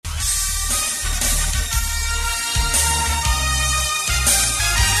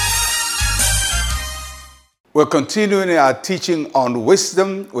We're continuing our teaching on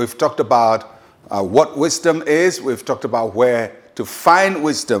wisdom. We've talked about what wisdom is. We've talked about where to find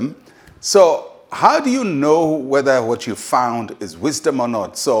wisdom. So how do you know whether what you found is wisdom or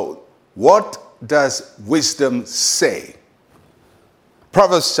not? So what does wisdom say?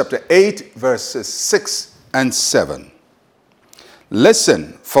 Proverbs chapter 8, verses 6 and 7.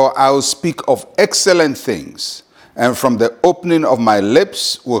 Listen, for I will speak of excellent things, and from the opening of my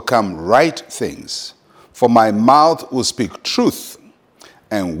lips will come right things. For my mouth will speak truth,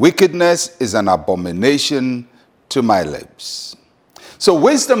 and wickedness is an abomination to my lips. So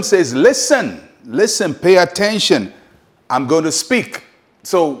wisdom says, listen, pay attention. I'm going to speak.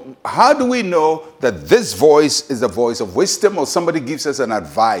 So how do we know that this voice is the voice of wisdom, or somebody gives us an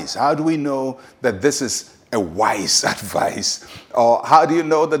advice? How do we know that this is a wise advice? Or how do you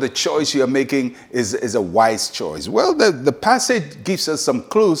know that the choice you're making is a wise choice? Well, the passage gives us some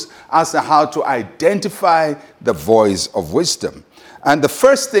clues as to how to identify the voice of wisdom. And the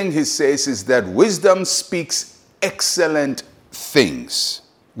first thing he says is that wisdom speaks excellent things.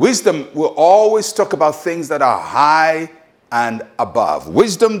 Wisdom will always talk about things that are high and above.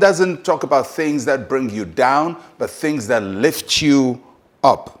 Wisdom doesn't talk about things that bring you down, but things that lift you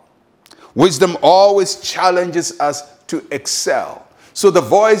up. Wisdom always challenges us to excel. So the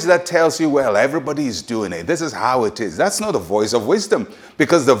voice that tells you, well, everybody is doing it, this is how it is, that's not the voice of wisdom.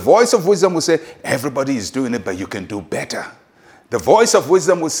 Because the voice of wisdom will say, everybody is doing it, but you can do better. The voice of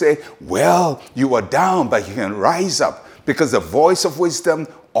wisdom will say, well, you are down, but you can rise up. Because the voice of wisdom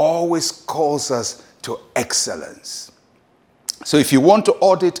always calls us to excellence. So if you want to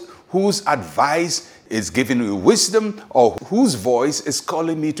audit whose advice is giving you wisdom, or whose voice is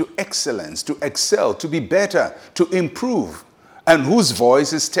calling me to excellence, to excel, to be better, to improve, and whose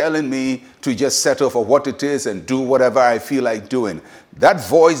voice is telling me to just settle for what it is and do whatever I feel like doing. That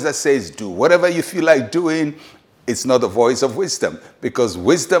voice that says do whatever you feel like doing, it's not the voice of wisdom, because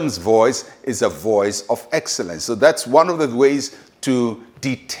wisdom's voice is a voice of excellence. So that's one of the ways to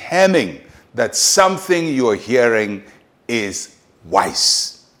determine that something you're hearing is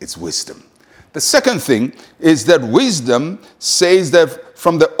wise. It's wisdom. The second thing is that wisdom says that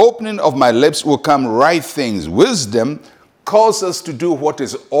from the opening of my lips will come right things. Wisdom calls us to do what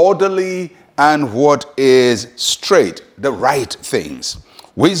is orderly and what is straight, the right things.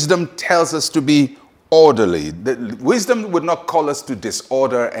 Wisdom tells us to be orderly. Wisdom would not call us to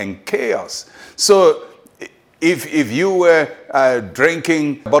disorder and chaos. So if you were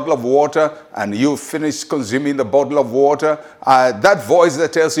drinking a bottle of water and you finished consuming the bottle of water, that voice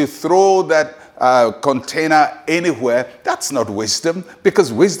that tells you throw that container anywhere, that's not wisdom,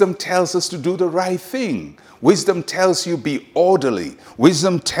 because wisdom tells us to do the right thing. Wisdom tells you be orderly.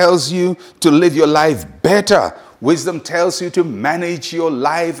 Wisdom tells you to live your life better. Wisdom tells you to manage your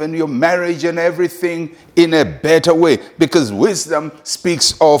life and your marriage and everything in a better way, because wisdom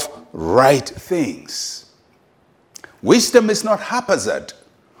speaks of right things. Wisdom is not haphazard.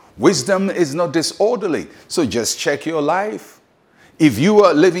 Wisdom is not disorderly. So just check your life. If you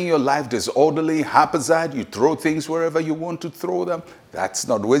are living your life disorderly, haphazard, you throw things wherever you want to throw them, that's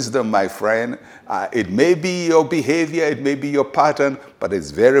not wisdom, my friend. It may be your behavior, it may be your pattern, but it's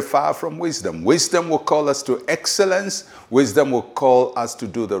very far from wisdom. Wisdom will call us to excellence. Wisdom will call us to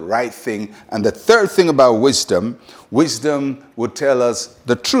do the right thing. And the third thing about wisdom will tell us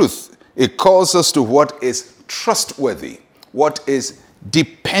the truth. It calls us to what is trustworthy, what is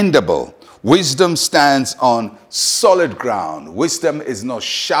dependable. Wisdom stands on solid ground. Wisdom is not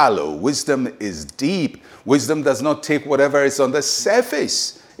shallow. Wisdom is deep. Wisdom does not take whatever is on the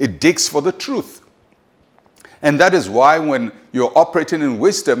surface. It digs for the truth. And that is why when you're operating in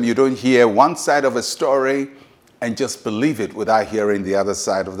wisdom, you don't hear one side of a story and just believe it without hearing the other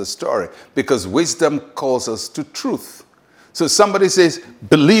side of the story. Because wisdom calls us to truth. So somebody says,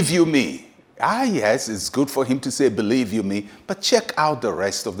 believe you me. Yes, it's good for him to say, believe you me, but check out the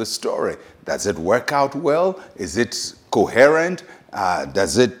rest of the story. Does it work out well? Is it coherent?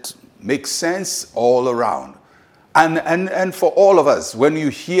 Does it make sense all around? And for all of us, when you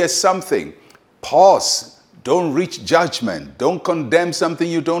hear something, pause. Don't reach judgment. Don't condemn something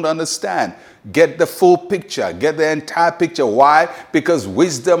you don't understand. Get the full picture. Get the entire picture. Why? Because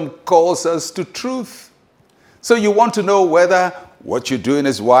wisdom calls us to truth. So you want to know whether what you're doing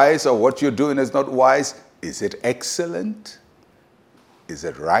is wise or what you're doing is not wise. Is it excellent? Is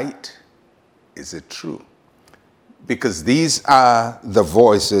it right? Is it true? Because these are the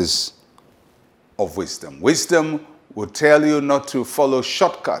voices of wisdom. Wisdom will tell you not to follow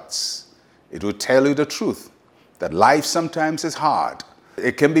shortcuts. It will tell you the truth, that life sometimes is hard.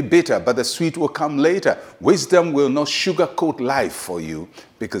 It can be bitter, but the sweet will come later. Wisdom will not sugarcoat life for you,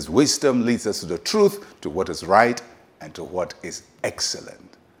 because wisdom leads us to the truth, to what is right, and to what is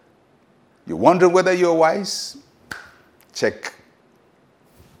excellent. You wonder whether you're wise? Check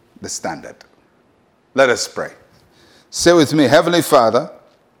the standard. Let us pray. Say with me, Heavenly Father,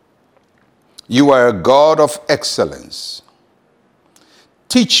 you are a God of excellence.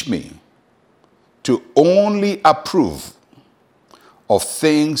 Teach me to only approve of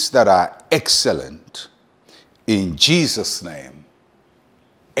things that are excellent. In Jesus' name,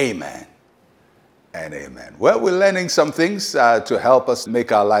 amen and amen. Well, we're learning some things to help us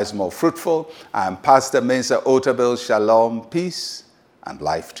make our lives more fruitful. I'm Pastor Mensa Otabil. Shalom, peace, and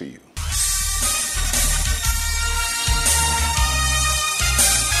life to you.